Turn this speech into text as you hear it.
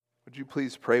Would you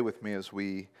please pray with me as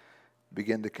we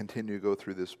begin to continue to go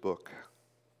through this book?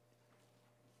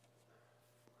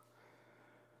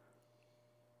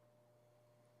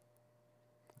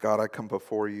 God, I come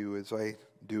before you as I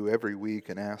do every week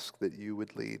and ask that you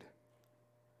would lead.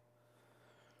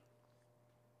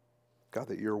 God,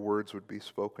 that your words would be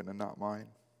spoken and not mine.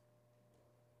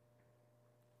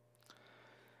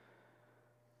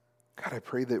 God, I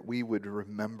pray that we would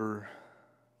remember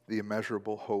the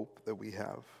immeasurable hope that we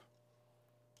have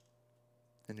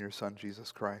in your Son,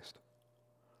 Jesus Christ.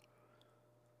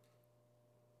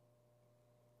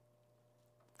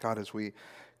 God, as we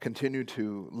continue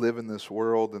to live in this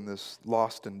world, in this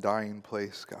lost and dying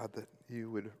place, God, that you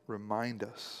would remind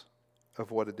us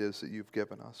of what it is that you've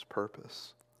given us,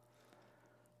 purpose,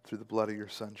 through the blood of your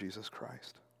Son, Jesus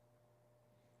Christ.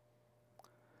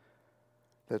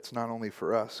 That's not only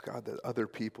for us, God, that other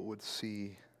people would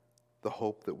see the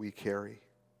hope that we carry,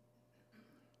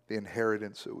 the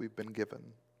inheritance that we've been given,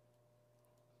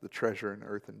 the treasure in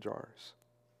earthen jars.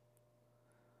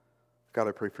 God,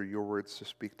 I pray for your words to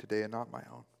speak today and not my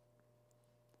own.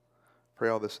 Pray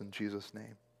all this in Jesus'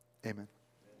 name. Amen.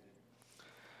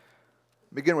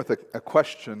 Begin with a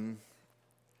question,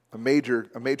 a major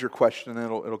question, and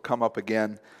it'll come up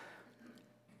again.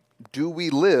 Do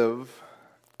we live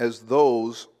as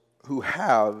those who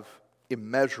have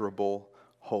immeasurable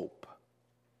hope?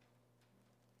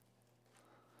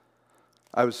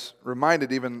 I was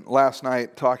reminded even last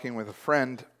night talking with a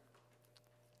friend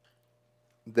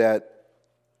that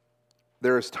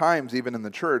there is times even in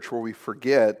the church where we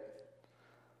forget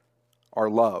our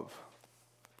love.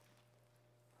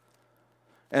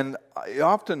 And I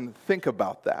often think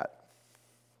about that.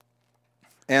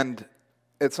 And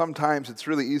sometimes it's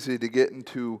really easy to get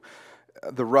into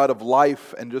the rut of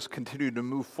life and just continue to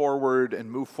move forward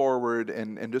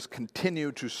and just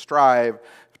continue to strive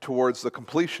towards the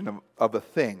completion of a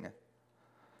thing.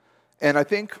 And I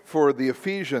think for the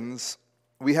Ephesians,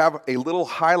 we have a little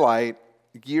highlight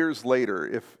years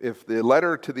later. If the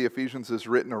letter to the Ephesians is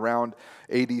written around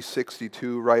AD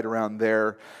 62, right around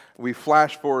there, we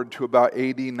flash forward to about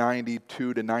AD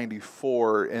 92 to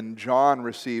 94, and John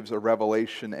receives a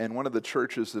revelation, and one of the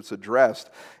churches that's addressed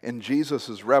in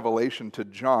Jesus' revelation to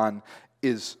John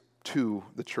is to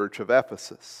the church of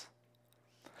Ephesus.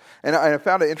 And I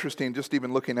found it interesting just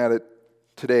even looking at it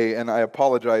today, and I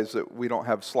apologize that we don't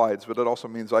have slides, but it also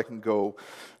means I can go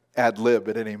ad lib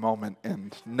at any moment,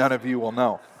 and none of you will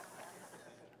know.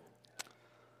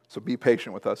 So be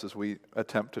patient with us as we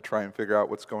attempt to try and figure out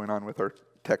what's going on with our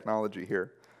technology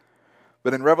here.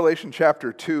 But in Revelation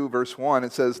chapter 2, verse 1,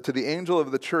 it says, "To the angel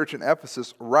of the church in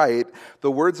Ephesus write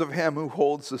the words of him who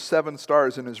holds the 7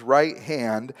 stars in his right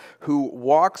hand, who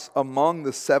walks among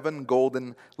the 7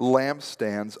 golden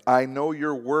lampstands. I know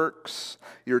your works,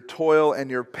 your toil,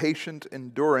 and your patient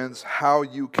endurance, how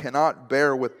you cannot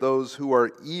bear with those who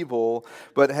are evil,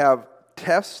 but have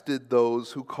tested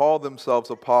those who call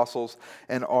themselves apostles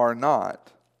and are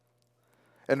not,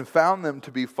 and found them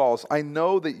to be false. I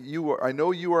know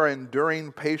you are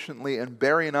enduring patiently and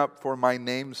bearing up for my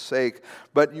name's sake,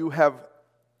 but you have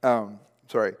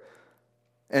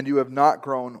and you have not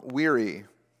grown weary."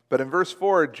 But in verse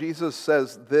 4, Jesus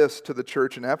says this to the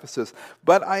church in Ephesus,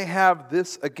 "But I have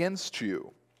this against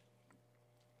you,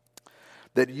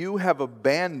 that you have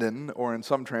abandoned," or in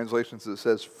some translations it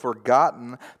says,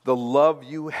 "forgotten the love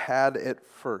you had at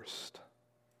first.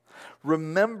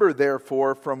 Remember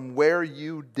therefore from where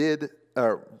you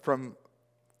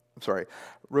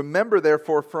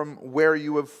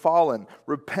have fallen.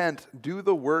 Repent, do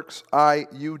the works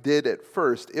you did at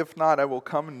first. If not, I will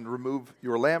come and remove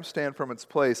your lampstand from its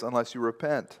place unless you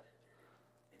repent."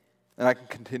 And I can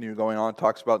continue going on. It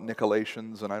talks about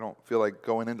Nicolaitans, and I don't feel like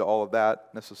going into all of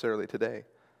that necessarily today.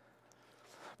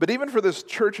 But even for this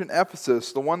church in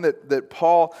Ephesus, the one that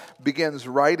Paul begins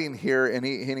writing here, and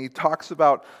he talks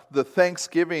about the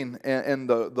thanksgiving and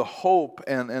the hope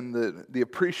and the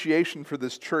appreciation for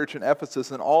this church in Ephesus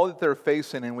and all that they're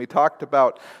facing. And we talked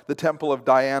about the temple of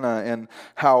Diana and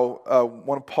how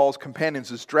one of Paul's companions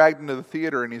is dragged into the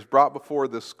theater and he's brought before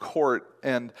this court,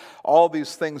 and all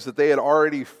these things that they had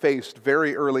already faced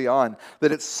very early on,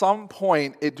 that at some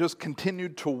point it just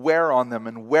continued to wear on them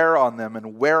and wear on them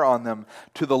and wear on them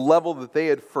to the level that they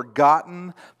had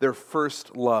forgotten their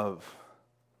first love.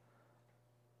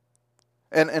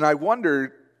 And I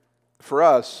wonder, for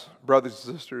us, brothers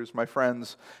and sisters, my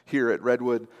friends here at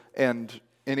Redwood and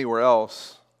anywhere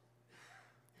else,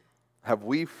 have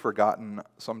we forgotten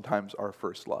sometimes our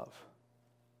first love?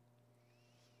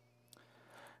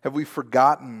 Have we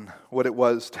forgotten what it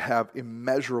was to have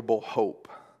immeasurable hope?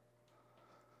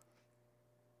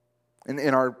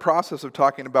 In our process of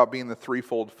talking about being the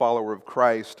threefold follower of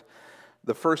Christ,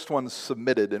 the first one's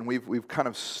submitted, and we've kind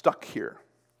of stuck here.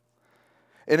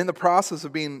 And in the process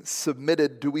of being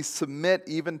submitted, do we submit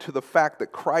even to the fact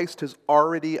that Christ has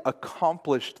already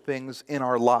accomplished things in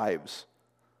our lives?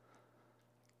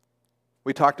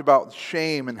 We talked about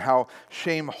shame and how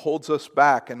shame holds us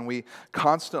back, and we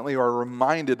constantly are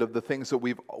reminded of the things that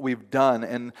we've done,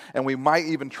 and we might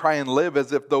even try and live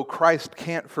as if though Christ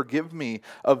can't forgive me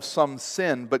of some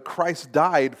sin, but Christ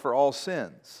died for all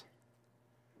sins.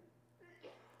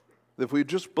 If we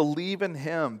just believe in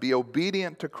Him, be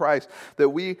obedient to Christ, that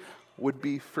we would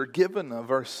be forgiven of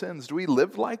our sins. Do we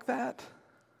live like that?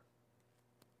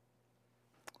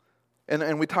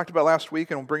 And we talked about last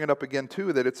week, and we'll bring it up again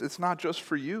too, that it's not just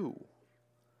for you.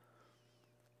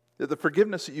 That the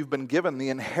forgiveness that you've been given, the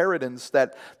inheritance,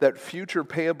 that future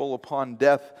payable upon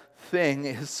death thing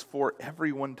is for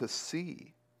everyone to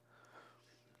see.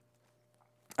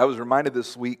 I was reminded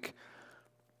this week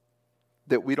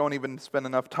that we don't even spend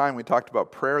enough time. We talked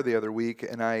about prayer the other week,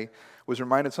 and I was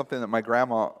reminded something that my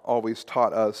grandma always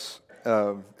taught us.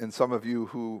 And some of you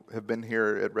who have been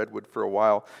here at Redwood for a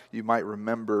while, you might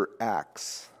remember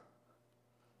ACTS.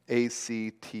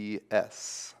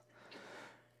 ACTS.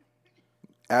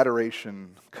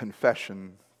 Adoration,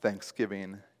 confession,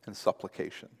 thanksgiving, and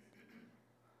supplication.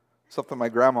 Something my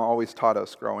grandma always taught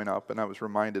us growing up, and I was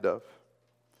reminded of.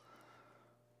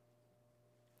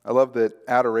 I love that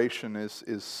adoration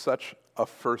is such a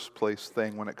first place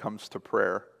thing when it comes to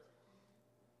prayer.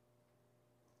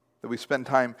 That we spend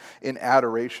time in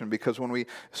adoration, because when we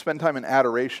spend time in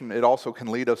adoration, it also can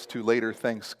lead us to later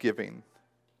thanksgiving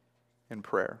in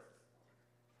prayer.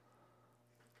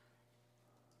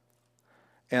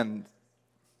 And,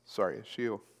 sorry,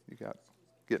 Shio, you got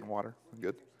getting water?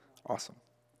 Good? Awesome.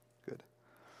 Good.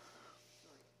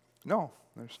 No,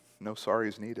 there's no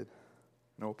sorries needed.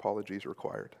 No apologies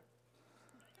required.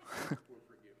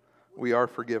 We are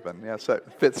forgiven. Yes,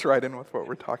 that fits right in with what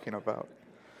we're talking about.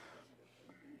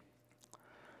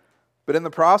 But in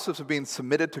the process of being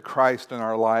submitted to Christ in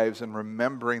our lives and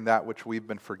remembering that which we've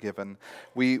been forgiven,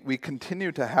 we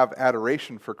continue to have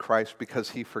adoration for Christ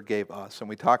because He forgave us. And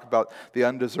we talk about the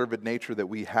undeserved nature that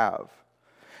we have.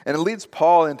 And it leads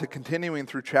Paul into continuing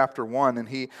through chapter 1, and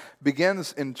he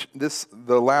begins in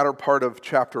the latter part of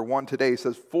chapter 1 today. He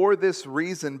says, "For this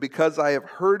reason, because I have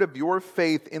heard of your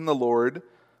faith in the Lord,"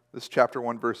 this is chapter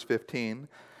 1, verse 15,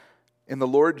 "in the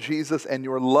Lord Jesus and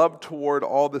your love toward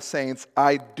all the saints,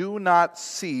 I do not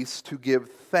cease to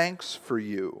give thanks for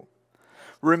you,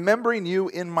 remembering you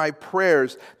in my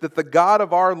prayers, that the God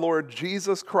of our Lord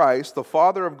Jesus Christ, the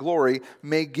Father of glory,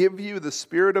 may give you the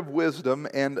spirit of wisdom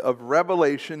and of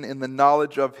revelation in the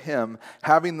knowledge of Him,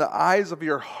 having the eyes of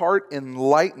your heart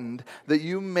enlightened, that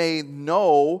you may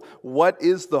know what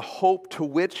is the hope to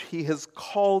which He has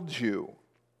called you,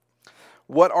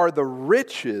 what are the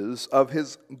riches of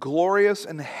His glorious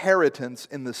inheritance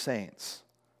in the saints."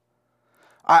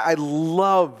 I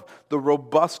love the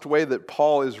robust way that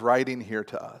Paul is writing here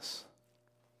to us.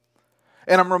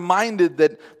 And I'm reminded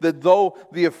that though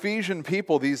the Ephesian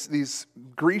people, these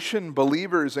Grecian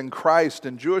believers in Christ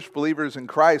and Jewish believers in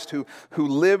Christ who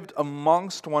lived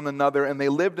amongst one another, and they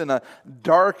lived in a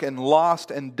dark and lost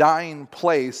and dying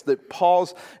place, that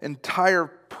Paul's entire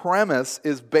premise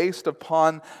is based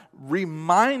upon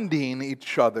reminding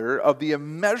each other of the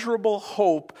immeasurable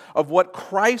hope of what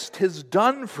Christ has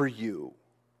done for you.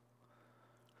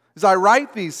 As I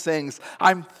write these things,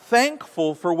 I'm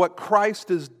thankful for what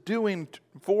Christ is doing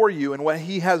for you and what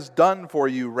He has done for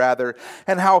you, rather,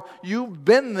 and how you've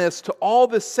been this to all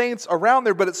the saints around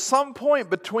there. But at some point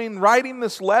between writing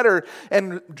this letter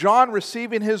and John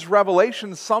receiving his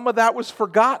revelation, some of that was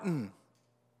forgotten.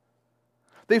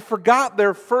 They forgot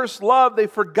their first love. They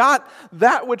forgot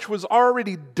that which was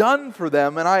already done for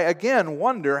them. And I again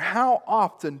wonder, how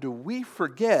often do we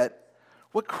forget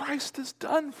what Christ has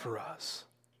done for us?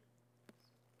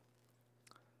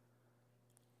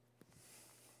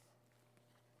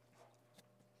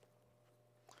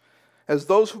 As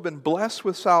those who've been blessed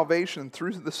with salvation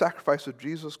through the sacrifice of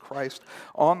Jesus Christ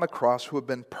on the cross, who have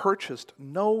been purchased,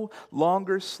 no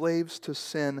longer slaves to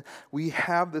sin, we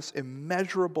have this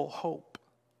immeasurable hope.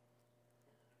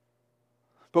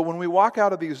 But when we walk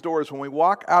out of these doors, when we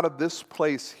walk out of this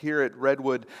place here at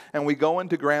Redwood, and we go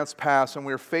into Grants Pass, and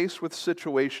we're faced with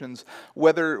situations,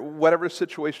 whatever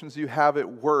situations you have at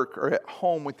work or at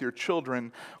home with your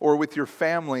children or with your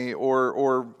family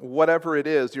or whatever it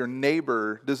is, your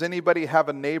neighbor. Does anybody have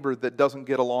a neighbor that doesn't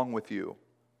get along with you?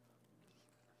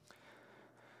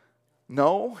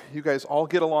 No? You guys all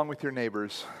get along with your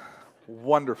neighbors.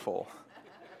 Wonderful.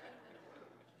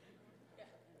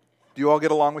 Do you all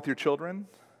get along with your children?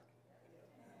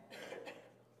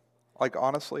 Like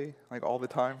honestly? Like all the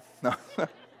time? No,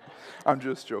 I'm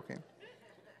just joking.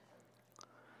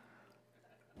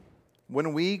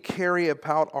 When we carry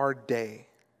about our day,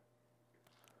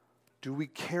 do we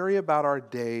carry about our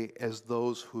day as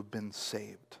those who have been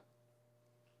saved?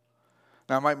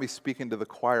 Now, I might be speaking to the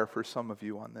choir for some of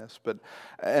you on this,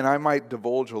 and I might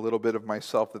divulge a little bit of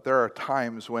myself that there are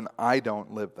times when I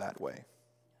don't live that way.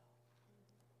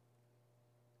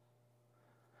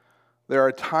 There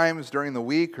are times during the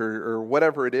week or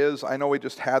whatever it is. I know we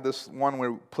just had this one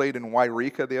where we played in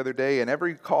Wairika the other day, and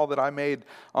every call that I made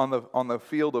on the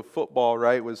field of football,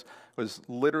 right, was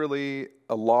literally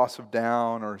a loss of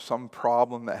down or some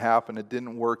problem that happened. It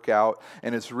didn't work out,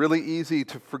 and it's really easy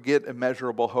to forget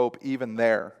immeasurable hope even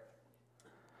there.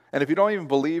 And if you don't even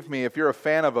believe me, if you're a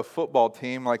fan of a football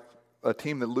team, like a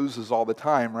team that loses all the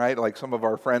time, right? Like some of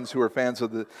our friends who are fans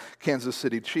of the Kansas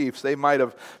City Chiefs, they might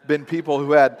have been people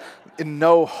who had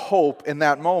no hope in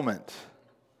that moment.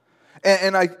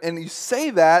 And you say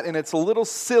that, and it's a little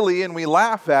silly, and we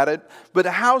laugh at it, but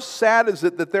how sad is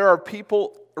it that there are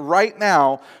people right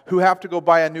now who have to go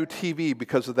buy a new TV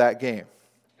because of that game?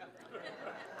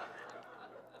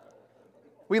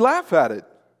 We laugh at it.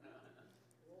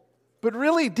 But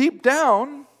really, deep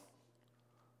down,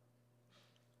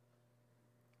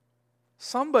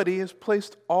 somebody has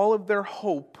placed all of their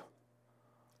hope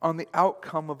on the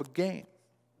outcome of a game.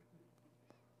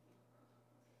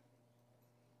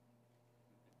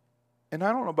 And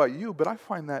I don't know about you, but I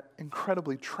find that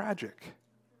incredibly tragic.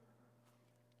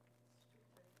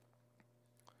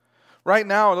 Right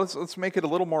now, let's make it a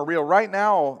little more real. Right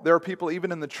now, there are people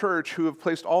even in the church who have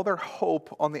placed all their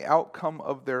hope on the outcome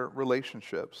of their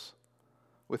relationships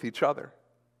with each other.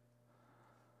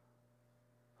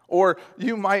 Or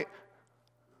you might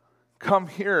come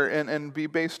here and be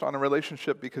based on a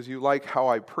relationship because you like how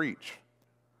I preach.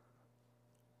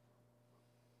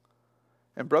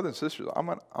 And brothers and sisters, I'm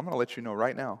going to let you know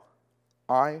right now,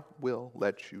 I will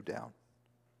let you down.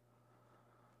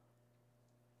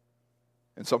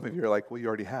 And some of you are like, well, you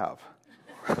already have.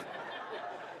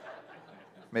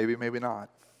 Maybe, maybe not.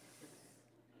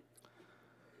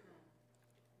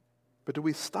 But do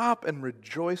we stop and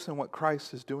rejoice in what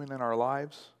Christ is doing in our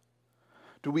lives?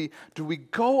 Do we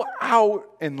go out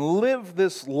and live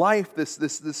this life,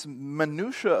 this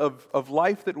minutia of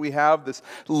life that we have, this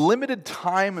limited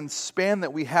time and span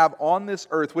that we have on this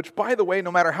earth, which, by the way,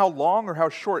 no matter how long or how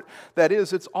short that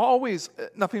is, it's always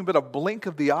nothing but a blink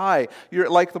of the eye.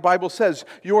 Like the Bible says,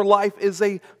 your life is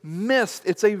a mist,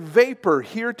 it's a vapor,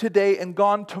 here today and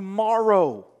gone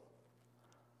tomorrow.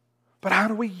 But how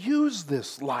do we use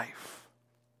this life?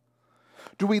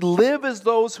 Do we live as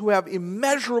those who have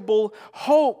immeasurable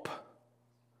hope?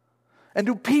 And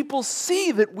do people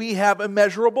see that we have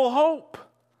immeasurable hope?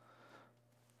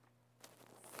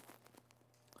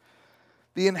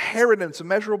 The inheritance,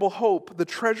 immeasurable hope, the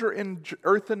treasure in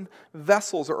earthen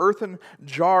vessels or earthen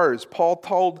jars. Paul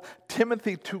told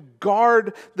Timothy to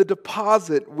guard the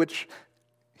deposit which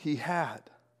he had.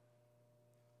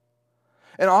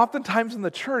 And oftentimes in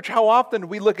the church, how often do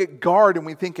we look at guard and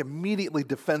we think immediately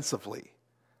defensively?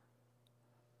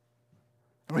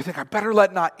 And we think, I better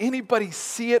let not anybody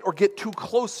see it or get too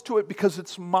close to it because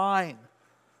it's mine.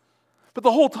 But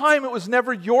the whole time it was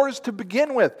never yours to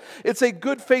begin with. It's a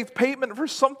good faith payment for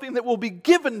something that will be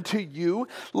given to you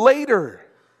later.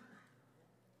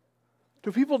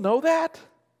 Do people know that?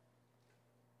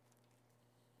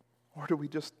 Or do we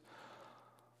just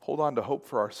hold on to hope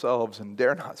for ourselves and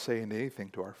dare not say anything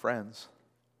to our friends?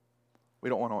 We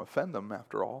don't want to offend them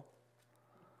after all.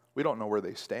 We don't know where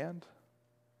they stand.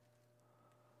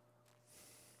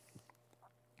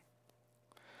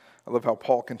 I love how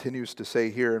Paul continues to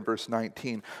say here in verse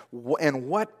 19, and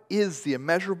what is the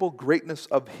immeasurable greatness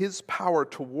of his power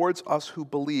towards us who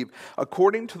believe,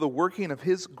 according to the working of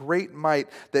his great might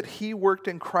that he worked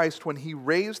in Christ when he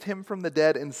raised him from the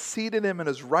dead and seated him in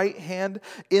his right hand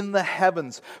in the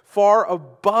heavens, far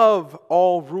above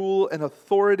all rule and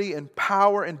authority and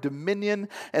power and dominion,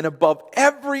 and above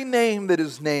every name that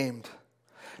is named.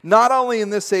 Not only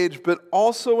in this age, but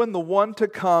also in the one to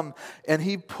come. And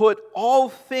he put all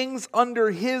things under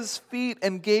his feet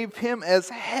and gave him as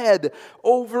head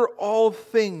over all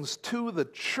things to the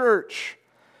church,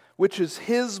 which is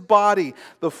his body,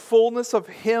 the fullness of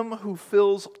him who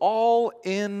fills all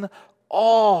in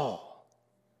all.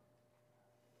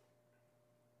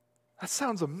 That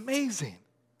sounds amazing.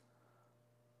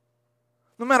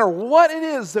 No matter what it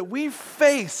is that we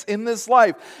face in this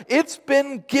life, it's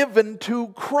been given to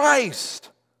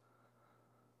Christ.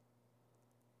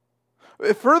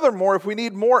 Furthermore, if we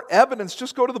need more evidence,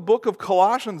 just go to the book of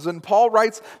Colossians, and Paul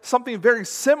writes something very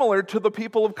similar to the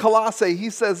people of Colossae.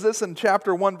 He says this in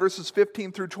chapter 1, verses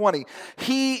 15 through 20.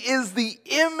 He is the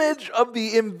image of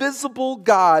the invisible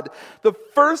God, the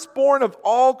firstborn of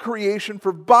all creation,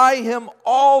 for by him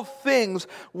all things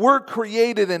were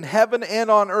created in heaven and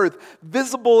on earth,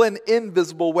 visible and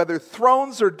invisible, whether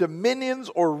thrones or dominions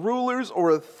or rulers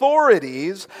or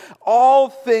authorities. All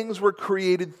things were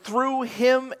created through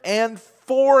him and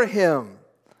for him.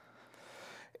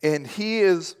 And he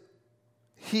is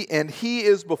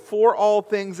before all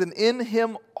things, and in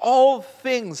him all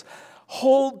things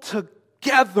hold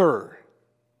together.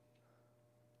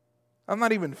 I'm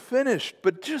not even finished,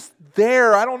 but just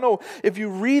there, I don't know if you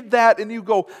read that and you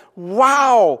go,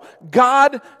 wow,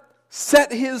 God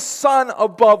set his Son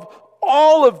above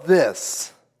all of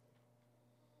this.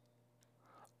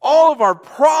 All of our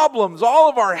problems, all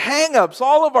of our hang-ups,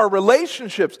 all of our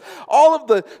relationships, all of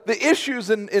the issues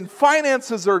in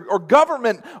finances or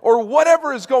government or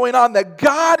whatever is going on, that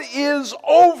God is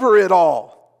over it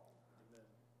all.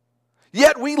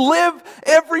 Yet we live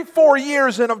every 4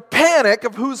 years in a panic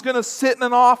of who's going to sit in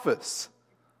an office.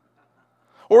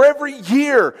 Or every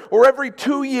year, or every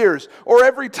 2 years, or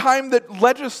every time that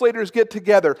legislators get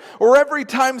together, or every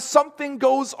time something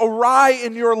goes awry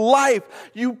in your life,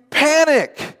 you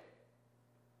panic.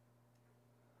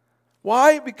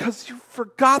 Why? Because you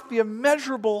forgot the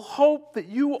immeasurable hope that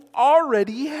you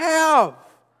already have.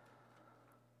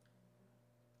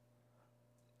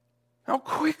 How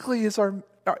quickly is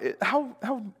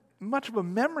how much of a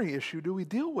memory issue do we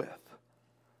deal with?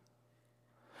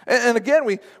 And again,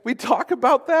 we talk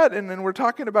about that, and we're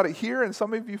talking about it here, and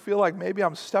some of you feel like maybe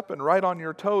I'm stepping right on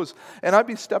your toes, and I'd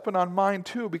be stepping on mine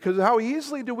too, because how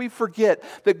easily do we forget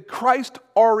that Christ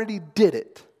already did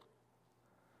it?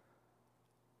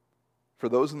 For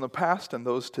those in the past, and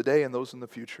those today, and those in the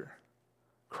future.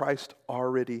 Christ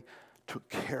already took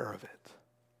care of it.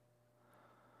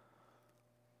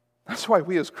 That's why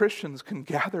we as Christians can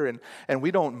gather and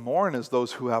we don't mourn as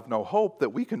those who have no hope, that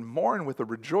we can mourn with a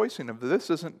rejoicing of this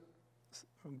isn't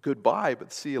goodbye,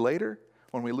 but see you later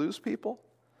when we lose people,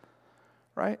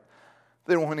 right?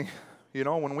 Then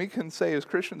when we can say as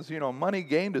Christians, money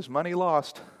gained is money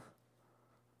lost.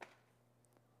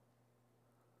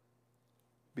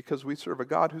 Because we serve a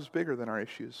God who's bigger than our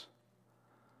issues.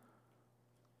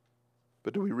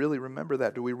 But do we really remember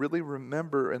that? Do we really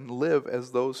remember and live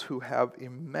as those who have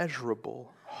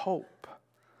immeasurable hope?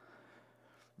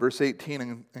 Verse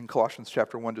 18 in Colossians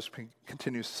chapter 1 just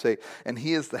continues to say, and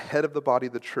he is the head of the body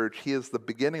of the church. He is the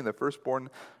beginning, the firstborn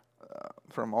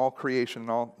from all creation,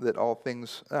 all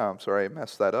things. I'm sorry, I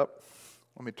messed that up.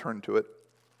 Let me turn to it.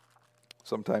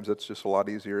 Sometimes that's just a lot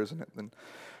easier, isn't it? Than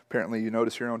apparently you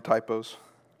notice your own typos.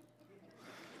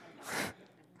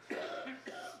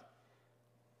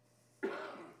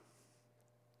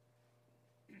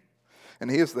 And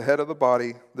he is the head of the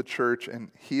body, the church, and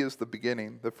he is the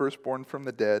beginning, the firstborn from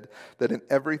the dead, that in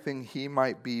everything he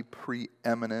might be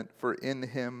preeminent. For in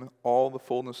him all the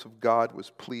fullness of God was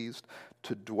pleased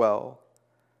to dwell,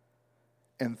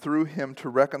 and through him to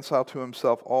reconcile to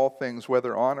himself all things,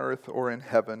 whether on earth or in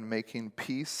heaven, making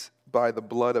peace by the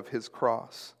blood of his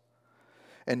cross.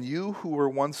 And you who were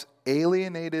once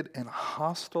alienated and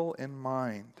hostile in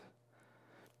mind,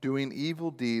 doing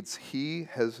evil deeds, he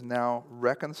has now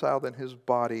reconciled in his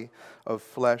body of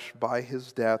flesh by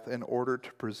his death, in order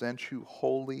to present you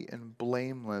holy and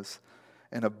blameless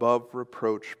and above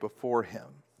reproach before him.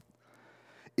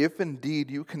 If indeed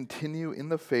you continue in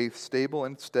the faith, stable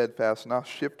and steadfast, not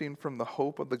shifting from the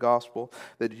hope of the gospel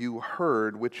that you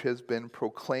heard, which has been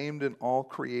proclaimed in all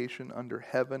creation under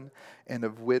heaven, and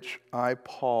of which I,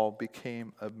 Paul,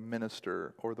 became a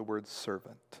minister, or the word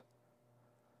servant.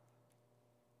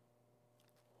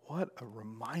 What a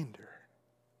reminder.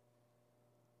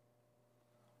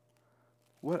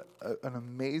 What an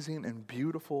amazing and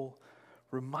beautiful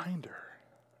reminder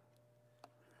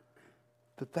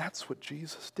that that's what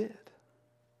Jesus did.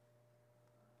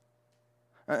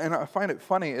 And I find it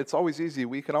funny, it's always easy,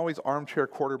 we can always armchair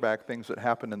quarterback things that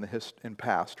happened in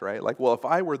past, right? Like, well, if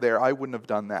I were there, I wouldn't have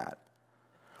done that.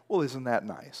 Well, isn't that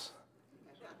nice?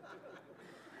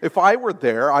 If I were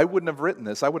there, I wouldn't have written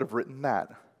this, I would have written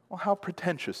that. Well, how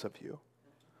pretentious of you.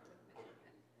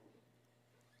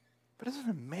 But isn't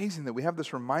it amazing that we have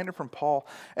this reminder from Paul?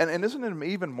 And isn't it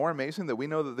even more amazing that we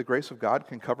know that the grace of God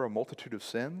can cover a multitude of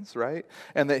sins, right?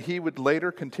 And that he would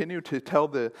later continue to tell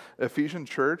the Ephesian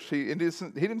church, he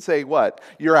didn't say, what?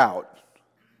 You're out.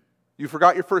 You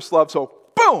forgot your first love, so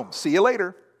boom, see you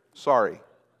later. Sorry.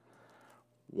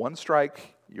 One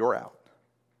strike, you're out.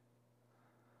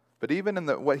 But even in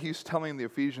what he's telling the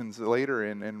Ephesians later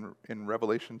in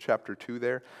Revelation chapter 2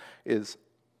 there is,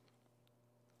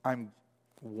 I'm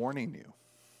warning you.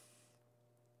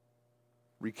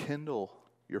 Rekindle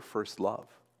your first love.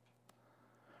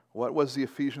 What was the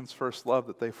Ephesians' first love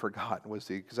that they forgot was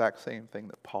the exact same thing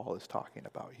that Paul is talking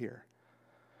about here.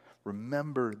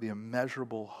 Remember the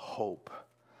immeasurable hope.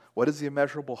 What is the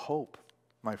immeasurable hope,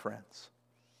 my friends?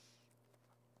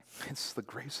 It's the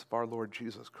grace of our Lord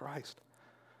Jesus Christ.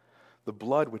 The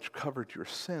blood which covered your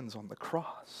sins on the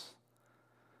cross.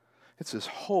 It's this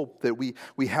hope that we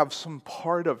have some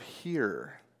part of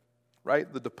here,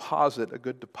 right? The deposit, a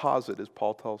good deposit, as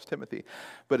Paul tells Timothy.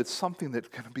 But it's something that's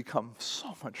going to become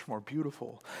so much more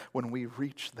beautiful when we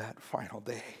reach that final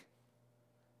day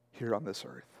here on this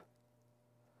earth.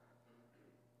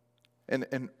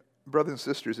 And brothers and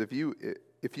sisters, if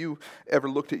you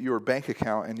ever looked at your bank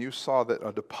account and you saw that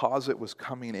a deposit was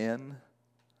coming in,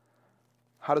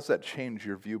 how does that change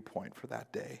your viewpoint for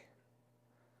that day?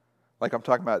 Like I'm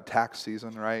talking about tax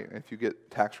season, right? If you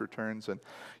get tax returns and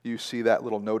you see that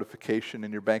little notification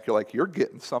in your bank, you're like, you're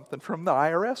getting something from the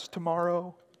IRS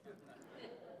tomorrow.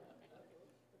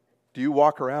 Do you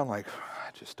walk around like,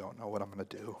 I just don't know what I'm going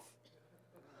to do?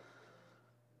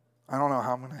 I don't know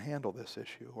how I'm going to handle this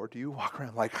issue. Or do you walk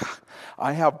around like,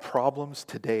 I have problems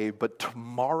today, but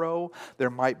tomorrow there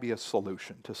might be a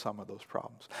solution to some of those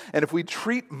problems. And if we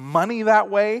treat money that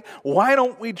way, why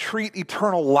don't we treat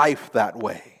eternal life that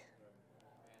way?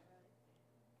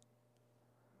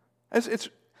 It's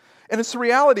the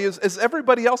reality is, as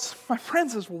everybody else, my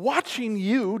friends, is watching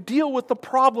you deal with the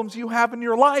problems you have in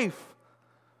your life.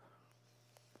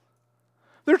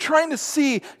 They're trying to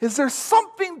see, is there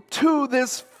something to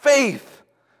this faith,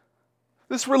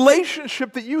 this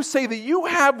relationship that you say that you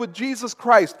have with Jesus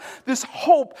Christ, this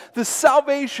hope, this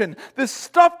salvation, this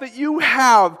stuff that you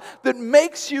have that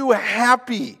makes you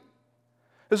happy?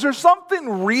 Is there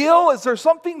something real? Is there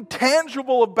something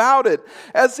tangible about it?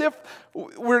 As if,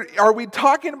 are we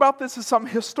talking about this as some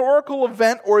historical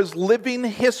event or as living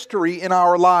history in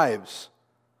our lives?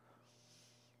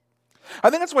 I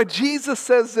think that's why Jesus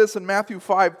says this in Matthew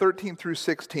 5:13 through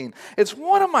 16. It's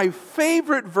one of my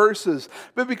favorite verses,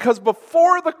 but because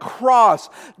before the cross,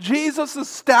 Jesus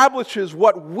establishes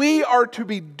what we are to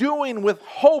be doing with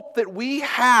hope that we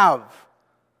have.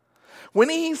 When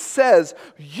he says,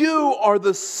 you are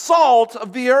the salt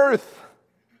of the earth.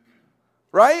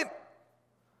 Right?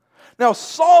 Now,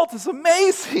 salt is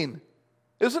amazing,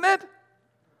 isn't it?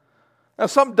 Now,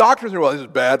 some doctors say, well, this is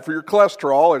bad for your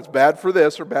cholesterol, or it's bad for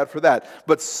this, or bad for that.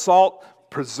 But salt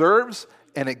preserves,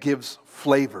 and it gives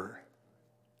flavor.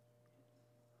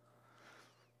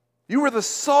 You are the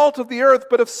salt of the earth,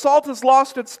 but if salt has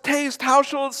lost its taste, how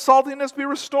shall its saltiness be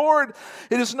restored?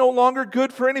 It is no longer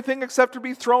good for anything except to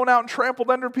be thrown out and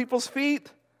trampled under people's feet.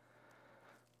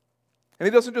 And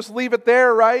he doesn't just leave it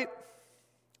there, right?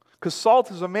 Because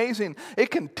salt is amazing. It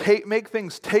can make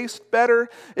things taste better.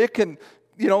 It can,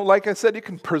 like I said, you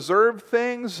can preserve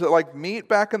things like meat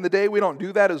back in the day. We don't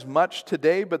do that as much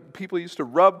today, but people used to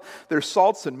rub their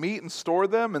salts in meat and store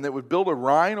them, and it would build a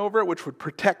rind over it, which would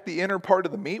protect the inner part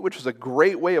of the meat, which is a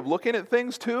great way of looking at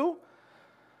things too.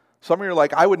 Some of you are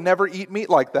like, I would never eat meat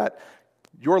like that.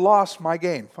 Your loss, my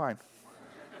gain. Fine.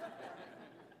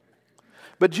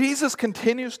 But Jesus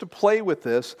continues to play with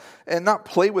this, and not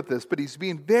play with this, but he's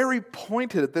being very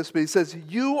pointed at this, but he says,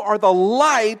 you are the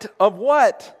light of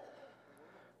what?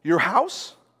 Your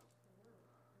house?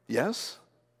 Yes.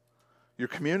 Your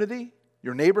community?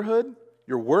 Your neighborhood?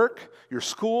 Your work? Your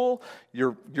school?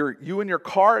 You in your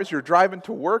car as you're driving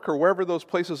to work or wherever those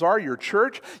places are? Your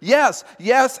church? Yes,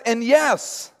 yes, and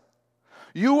yes.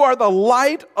 You are the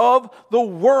light of the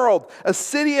world. A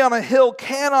city on a hill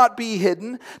cannot be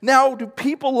hidden. Now, do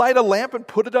people light a lamp and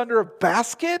put it under a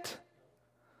basket?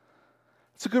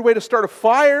 It's a good way to start a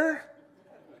fire,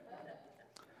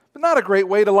 but not a great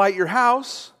way to light your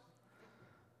house.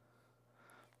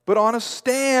 But on a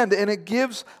stand, and it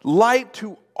gives light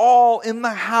to all in the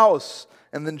house.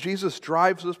 And then Jesus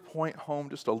drives this point home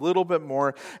just a little bit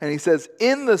more, and he says,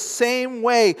 in the same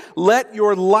way, let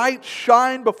your light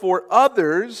shine before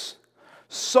others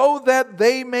so that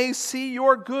they may see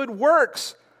your good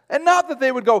works. And not that they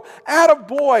would go,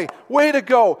 attaboy, way to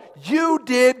go, you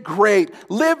did great,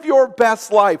 live your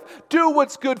best life, do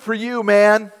what's good for you,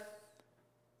 man.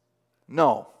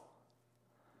 No.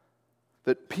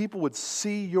 That people would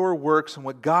see your works and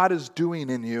what God is doing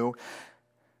in you.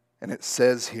 And it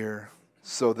says here,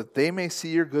 so that they may see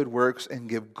your good works and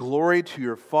give glory to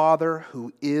your Father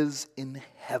who is in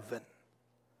heaven.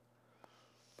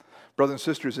 Brothers and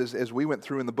sisters, as we went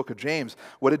through in the book of James,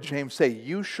 what did James say?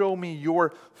 You show me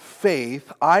your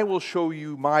faith, I will show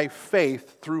you my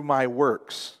faith through my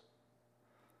works.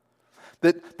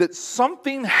 That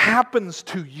something happens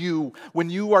to you when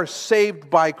you are saved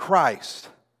by Christ.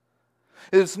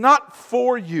 It's not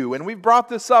for you, and we've brought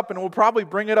this up, and we'll probably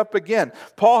bring it up again.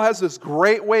 Paul has this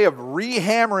great way of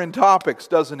re-hammering topics,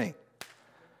 doesn't he?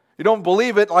 You don't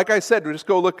believe it, like I said, we just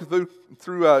go look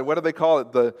through what do they call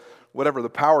it, the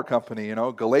power company,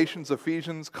 Galatians,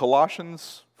 Ephesians,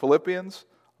 Colossians, Philippians,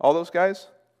 all those guys.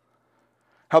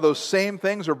 How those same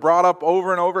things are brought up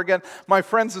over and over again. My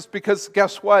friends, it's because,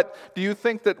 guess what? Do you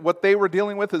think that what they were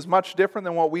dealing with is much different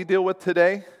than what we deal with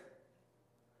today?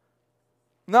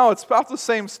 No, it's about the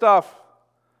same stuff.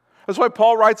 That's why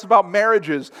Paul writes about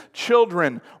marriages,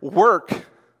 children, work.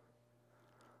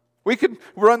 We could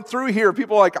run through here.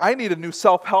 People are like, I need a new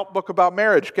self-help book about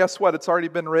marriage. Guess what? It's already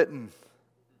been written.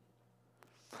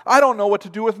 I don't know what to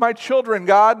do with my children,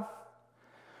 God.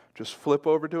 Just flip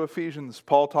over to Ephesians.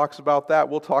 Paul talks about that.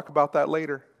 We'll talk about that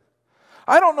later.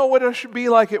 I don't know what it should be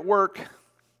like at work.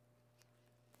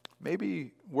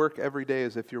 Maybe work every day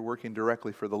as if you're working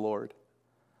directly for the Lord.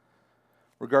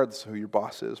 Regardless of who your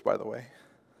boss is, by the way.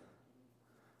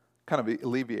 Kind of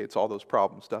alleviates all those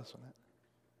problems, doesn't it?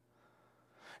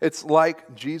 It's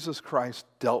like Jesus Christ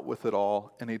dealt with it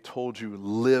all, and He told you,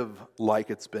 live like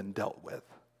it's been dealt with.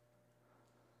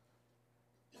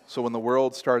 So when the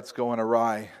world starts going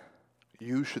awry,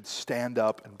 you should stand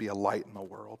up and be a light in the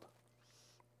world.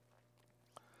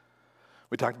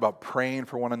 We talked about praying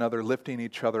for one another, lifting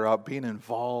each other up, being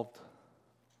involved.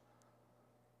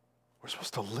 We're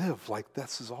supposed to live like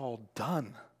this is all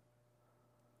done.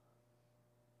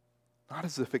 Not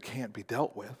as if it can't be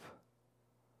dealt with.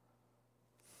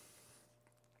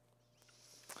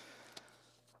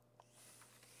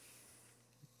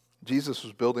 Jesus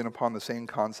was building upon the same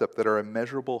concept that our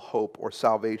immeasurable hope or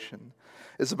salvation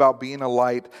is about being a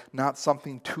light, not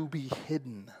something to be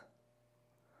hidden.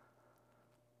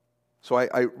 So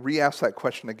I re-asked that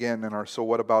question again in our so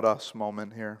what about us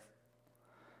moment here.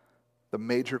 The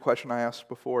major question I asked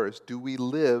before is, do we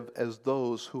live as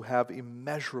those who have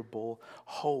immeasurable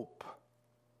hope?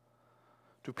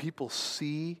 Do people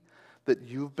see that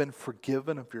you've been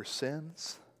forgiven of your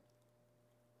sins?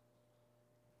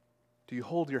 Do you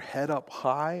hold your head up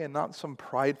high and not some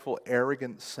prideful,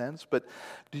 arrogant sense, but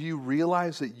do you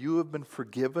realize that you have been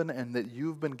forgiven and that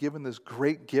you've been given this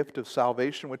great gift of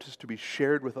salvation, which is to be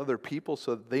shared with other people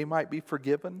so that they might be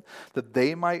forgiven, that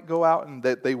they might go out and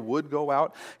that they would go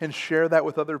out and share that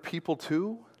with other people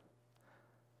too?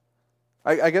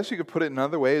 I guess you could put it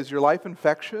another way. Is your life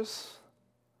infectious?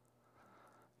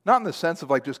 Not in the sense of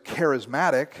like just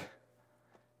charismatic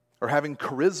or having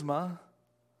charisma,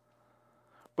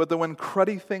 but that when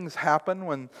cruddy things happen,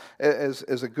 when, as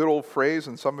a good old phrase,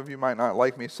 and some of you might not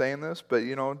like me saying this, but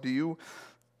do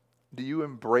you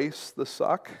embrace the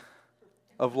suck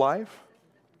of life?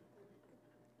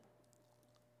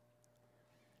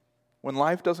 When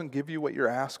life doesn't give you what you're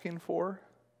asking for,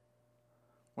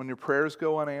 when your prayers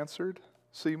go unanswered,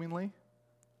 seemingly,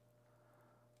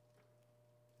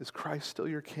 is Christ still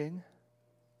your king?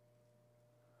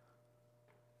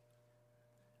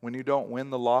 When you don't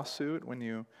win the lawsuit, when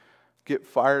you get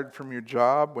fired from your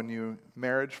job, when your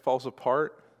marriage falls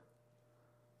apart,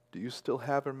 do you still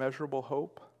have immeasurable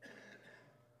hope?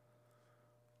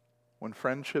 When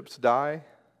friendships die,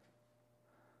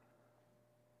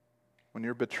 when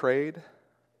you're betrayed,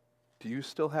 do you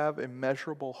still have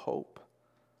immeasurable hope?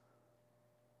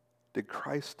 Did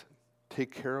Christ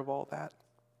take care of all that?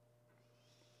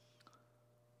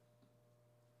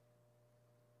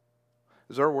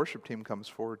 As our worship team comes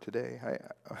forward today,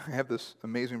 I have this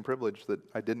amazing privilege that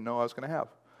I didn't know I was going to have.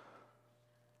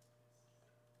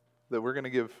 That we're going to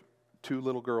give two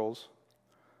little girls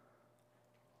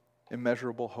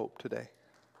immeasurable hope today.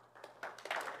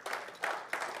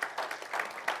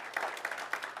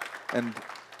 And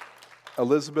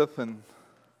Elizabeth and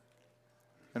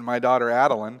my daughter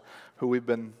Adeline, who we've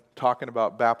been talking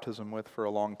about baptism with for a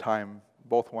long time,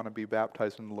 both want to be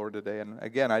baptized in the Lord today. And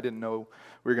again, I didn't know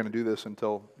we were going to do this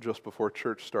until just before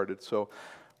church started.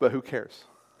 But who cares?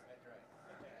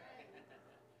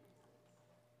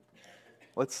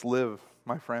 Let's live,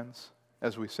 my friends,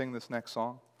 as we sing this next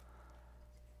song.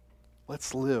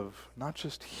 Let's live, not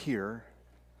just here,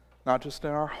 not just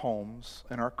in our homes,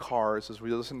 in our cars, as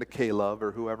we listen to K-Love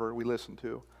or whoever we listen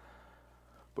to,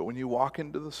 but when you walk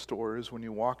into the stores, when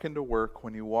you walk into work,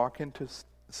 when you walk into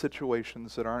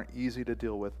situations that aren't easy to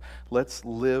deal with, let's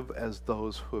live as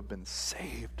those who have been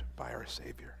saved by our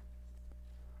Savior.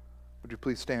 Would you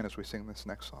please stand as we sing this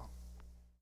next song?